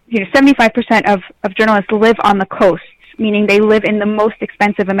 There's, 75% of journalists live on the coast, meaning they live in the most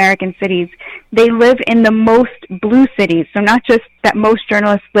expensive American cities. They live in the most blue cities. So not just that most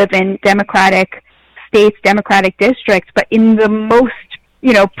journalists live in Democratic states, Democratic districts, but in the most,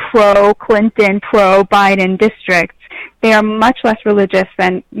 pro-Clinton, pro-Biden districts. They are much less religious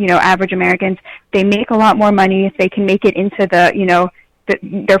than, average Americans. They make a lot more money if they can make it into their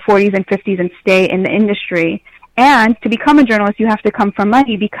 40s and 50s and stay in the industry. And to become a journalist, you have to come from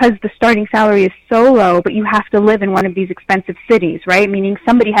money, because the starting salary is so low, but you have to live in one of these expensive cities, right? Meaning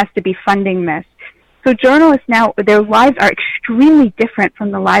somebody has to be funding this. So journalists now, their lives are extremely different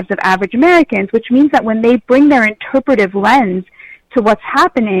from the lives of average Americans, which means that when they bring their interpretive lens to what's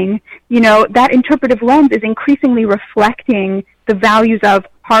happening, that interpretive lens is increasingly reflecting the values of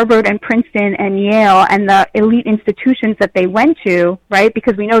Harvard and Princeton and Yale and the elite institutions that they went to, right?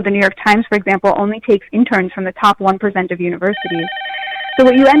 Because we know the New York Times, for example, only takes interns from the top 1% of universities. So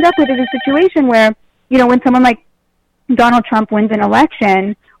what you end up with is a situation where, when someone like Donald Trump wins an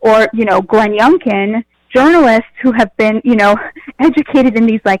election, or, Glenn Youngkin journalists who have been, educated in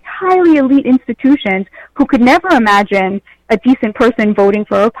these like highly elite institutions who could never imagine a decent person voting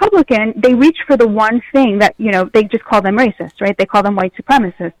for a Republican, they reach for the one thing that, they just call them racist, right? They call them white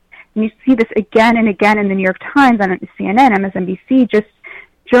supremacists. And you see this again and again in the New York Times, on CNN, MSNBC, just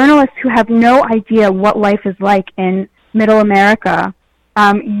journalists who have no idea what life is like in middle America,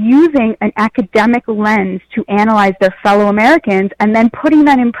 using an academic lens to analyze their fellow Americans and then putting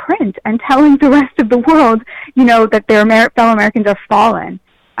that in print and telling the rest of the world, that their fellow Americans are fallen.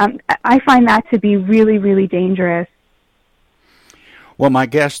 I find that to be really, really dangerous. Well, my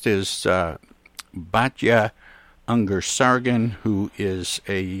guest is Batya Ungar-Sargon, who is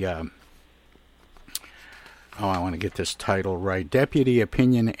I want to get this title right, Deputy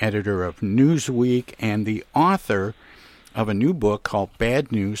Opinion Editor of Newsweek and the author of a new book called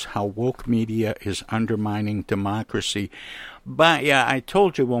Bad News: How Woke Media is Undermining Democracy. But yeah, I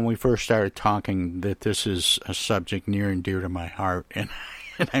told you when we first started talking that this is a subject near and dear to my heart, and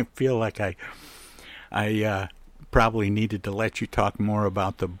I feel like I probably needed to let you talk more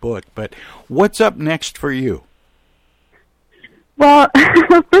about the book. But what's up next for you? Well,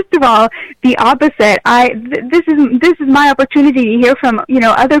 first of all, the opposite. This is my opportunity to hear from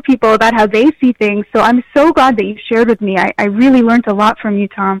other people about how they see things. So I'm so glad that you shared with me. I really learned a lot from you,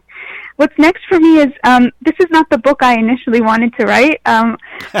 Tom. What's next for me is this is not the book I initially wanted to write.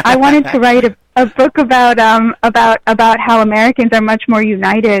 I wanted to write a book about how Americans are much more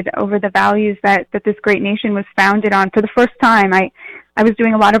united over the values that this great nation was founded on. For the first time, I was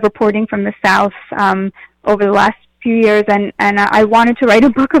doing a lot of reporting from the South over the last few years, and I wanted to write a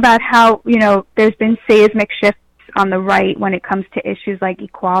book about how there's been seismic shifts on the right when it comes to issues like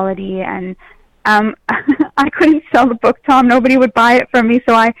equality, and I couldn't sell the book, Tom. Nobody would buy it from me,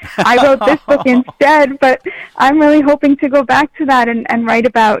 so I wrote this book instead. But I'm really hoping to go back to that and write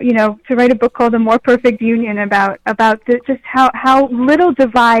about to write a book called A More Perfect Union about just how little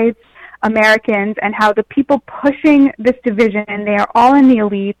divides Americans, and how the people pushing this division, and they are all in the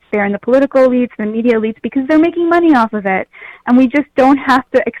elites, they're in the political elites, the media elites, because they're making money off of it. And we just don't have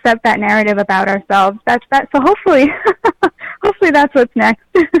to accept that narrative about ourselves. So hopefully, hopefully that's what's next.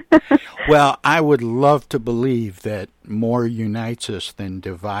 Well, I would love to believe that more unites us than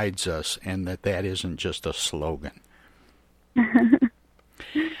divides us, and that isn't just a slogan.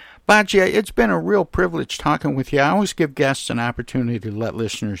 Batya, it's been a real privilege talking with you. I always give guests an opportunity to let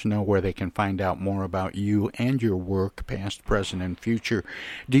listeners know where they can find out more about you and your work, past, present, and future.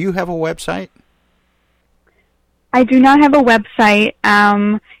 Do you have a website? I do not have a website.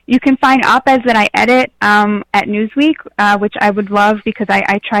 You can find op-eds that I edit at Newsweek, which I would love, because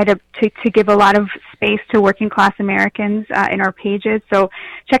I try to give a lot of space to working class Americans in our pages. So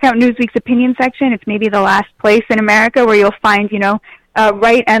check out Newsweek's opinion section. It's maybe the last place in America where you'll find,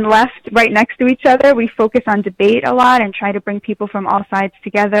 right and left right next to each other. We focus on debate a lot and try to bring people from all sides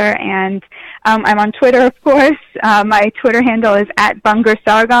together. And I'm on Twitter, of course. My Twitter handle is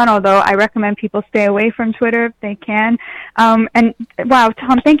 @Bungar-Sargon, although I recommend people stay away from Twitter if they can. And wow,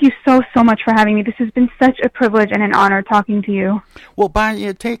 Tom, thank you so much for having me. This has been such a privilege and an honor talking to you. Well,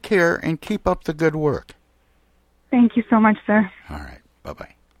 Batya, take care and keep up the good work. Thank you so much, sir. All right.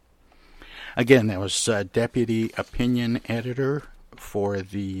 Bye-bye. Again, that was Deputy Opinion Editor for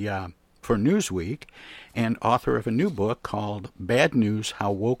Newsweek and author of a new book called Bad News: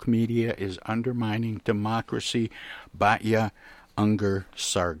 How Woke Media is Undermining Democracy, Batya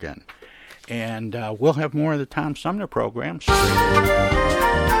Ungar-Sargon. And we'll have more of the Tom Sumner program. To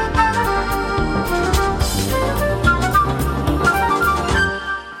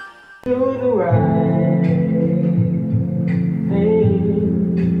the right thing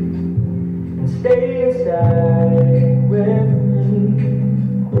and stay inside with me.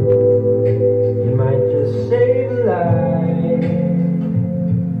 You might just save a life,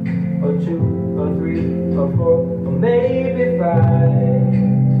 or 2 or 3 or 4 or maybe 5.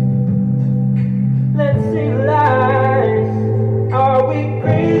 Let's save lives. Are we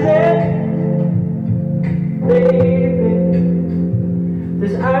crazy, baby?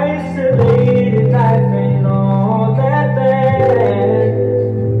 This isolated life ain't all that bad.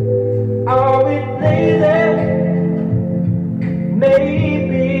 Are we lazy?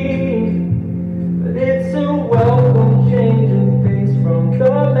 Maybe, but it's a welcome change of pace from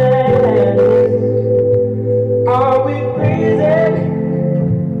the madness. Are we crazy?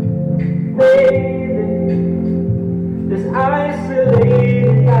 Maybe this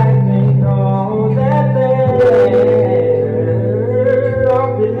isolated life ain't all that bad. Are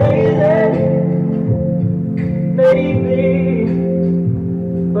we lazy?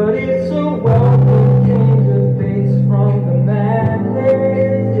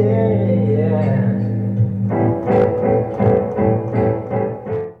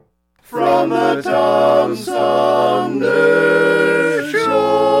 on the Tom Sumner Show.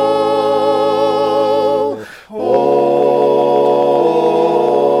 Oh,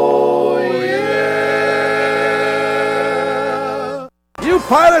 yeah. You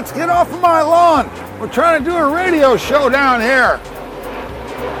pilots, get off of my lawn. We're trying to do a radio show down here.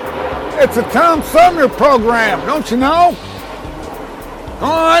 It's a Tom Sumner program, don't you know? Go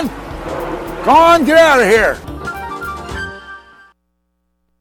on, get out of here.